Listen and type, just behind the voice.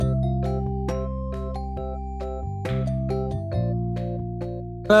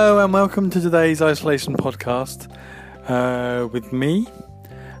Hello and welcome to today's isolation podcast with me.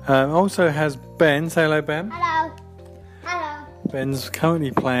 Also has Ben. Say hello, Ben. Hello. Hello. Ben's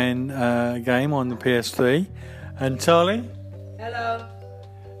currently playing a game on the PS3. And Charlie? Hello.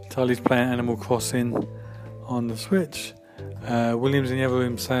 Charlie's playing Animal Crossing on the Switch. William's in the other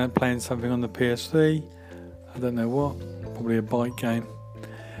room playing something on the PS3. I don't know what. Probably a bike game.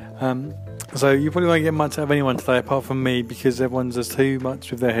 So you probably won't get much out of anyone today apart from me because everyone's just too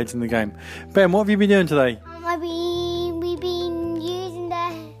much with their heads in the game. Ben, what have you been doing today? We've been using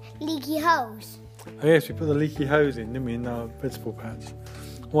the leaky hose. Oh yes, we put the leaky hose in, didn't we, in our vegetable patch.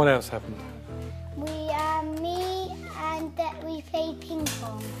 What else happened? We played ping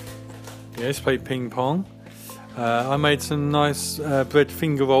pong. Yes, played ping pong. I made some nice bread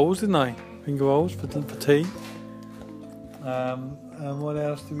finger rolls, didn't I? Finger rolls for tea. And what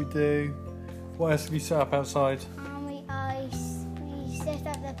else did we do? What else did we set up outside? We set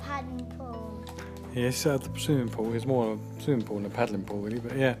up the paddling pool. Yeah, set up the swimming pool. It's more a swimming pool than a paddling pool, really.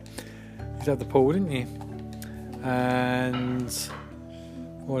 But yeah, you set up the pool, didn't you? And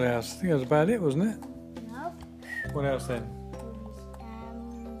what else? I think that was about it, wasn't it? Nope. What else then?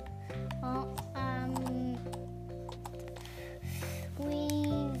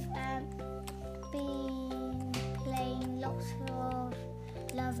 We've been playing lots of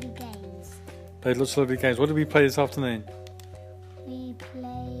lovely games. Played lots of lovely games. What did we play this afternoon? What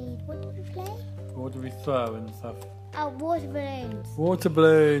did we play? What did we throw and stuff? Oh, water balloons. Water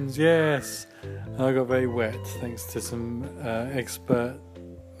balloons, yes. And I got very wet thanks to some expert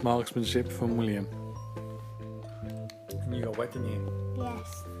marksmanship from William. And you got wet, didn't you?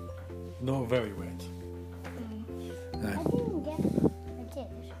 Yes. Not very wet. I No. didn't get it. I did.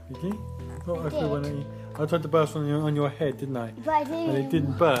 Did you? I did. thought I tried to burst on your head, didn't I? But I didn't. And it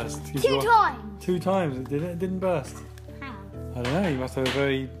didn't burst. Two times. 2 times it did. It didn't burst. How? I don't know. You must have a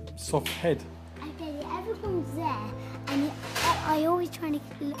very soft head. I tell you, everyone's there, and I always try to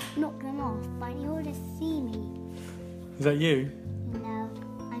knock them off, but you always see me. Is that you? No,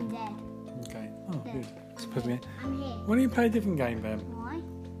 I'm dead. Okay. Oh, There. good. Supposedly. I'm here. Why don't you play a different game, Ben? Why?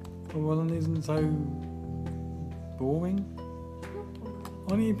 One isn't so boring.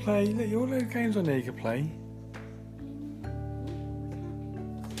 Why don't you play? Look, all those games on there you can play.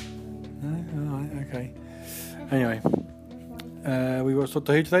 No? Alright, okay. Anyway, we watched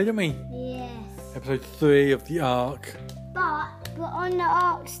Doctor Who today, didn't we? Yes. Episode 3 of the Ark. But we're on the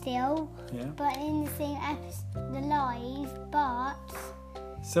ark still. Yeah. But in the same episode, the live, but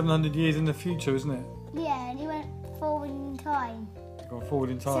 700 years in the future, isn't it? yeah, and he went forward in time. Gone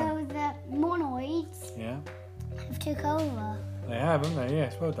forward in time. So the monoids Yeah. have took over. They have, haven't they?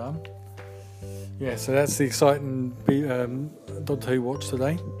 Yes, well done. Yeah, so that's the exciting Doctor Who watch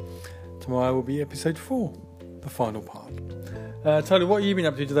today. Tomorrow will be episode 4, the final part. Tony, what have you been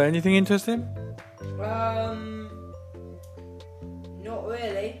up to today? Anything interesting? Not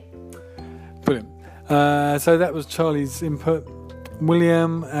really. Brilliant. So that was Charlie's input.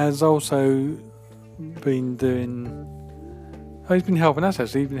 William has also been doing... Oh, he's been helping us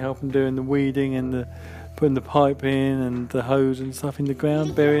actually. He's been helping doing the weeding and putting the pipe in and the hose and stuff in the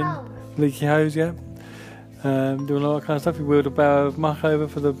ground, burying leaky hose, yeah. Doing all that kind of stuff. He wheeled a barrow of muck over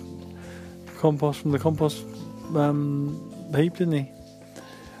for the compost from the compost heap, didn't he?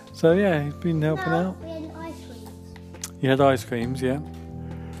 So yeah, he's been helping out. We had ice cream. You had ice creams, yeah.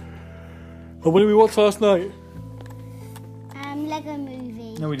 And what did we watch last night? Lego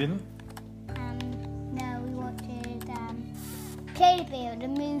movie. No, we didn't. No, we watched Playmobil, the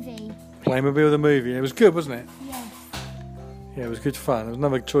movie. Playmobil the movie. It was good, wasn't it? Yes. Yeah, it was good fun. It was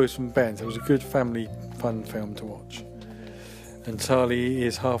another choice from Ben. So it was a good family fun film to watch. And Charlie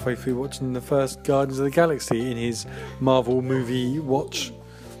is halfway through watching the first Guardians of the Galaxy in his Marvel movie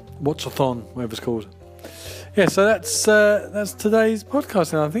watch-a-thon, whatever it's called. Yeah, so that's today's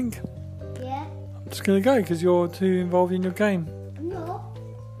podcast now, I think. Yeah. I'm just going to go because you're too involved in your game. No.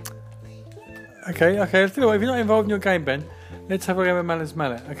 Okay, let's do it. If you're not involved in your game, Ben, let's have a game of Mallet's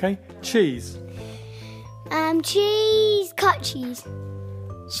Mallet, okay? Cheese. Cheese. Cut cheese.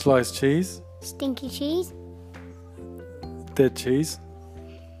 Sliced cheese. Stinky cheese. Dead cheese.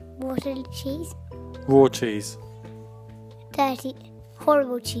 Water cheese. Raw cheese. Dirty.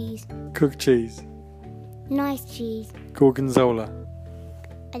 Horrible cheese. Cooked cheese. Nice cheese. Gorgonzola.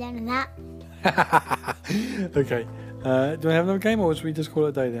 I don't know that. Okay. Do you want to have another game or should we just call it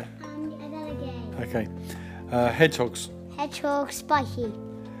a day there? Another game. Okay. Hedgehogs. Hedgehog. Spiky.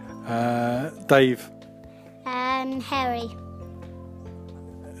 Dave. Harry.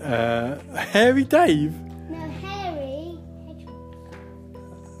 Hairy Dave? No, Harry.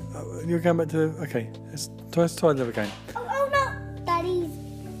 Hedgehog. You're going back to... Okay. Let's try another game. Oh no! Daddy's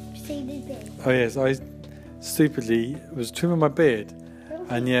Oh yes, I stupidly was trimming my beard,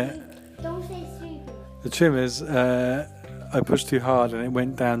 and yet Don't say stupid. the trimmers I pushed too hard and it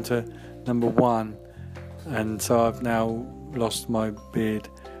went down to number 1, and so I've now lost my beard.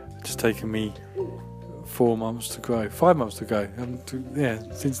 It's taken me 4 months to grow, 5 months to grow.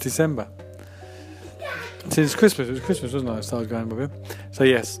 Since December, since Christmas. It was Christmas, wasn't it? I started going with it. So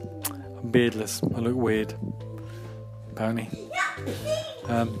yes, I'm beardless. I look weird, apparently.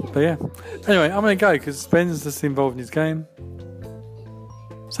 But yeah. Anyway, I'm gonna go because Ben's just involved in his game.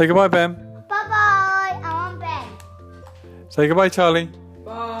 Say goodbye, Ben. Bye bye. I'm on Ben. Say goodbye, Charlie.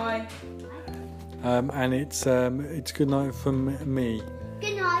 Bye. And it's good night from me.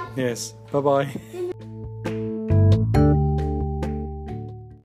 Good night. Yes. Bye bye. Good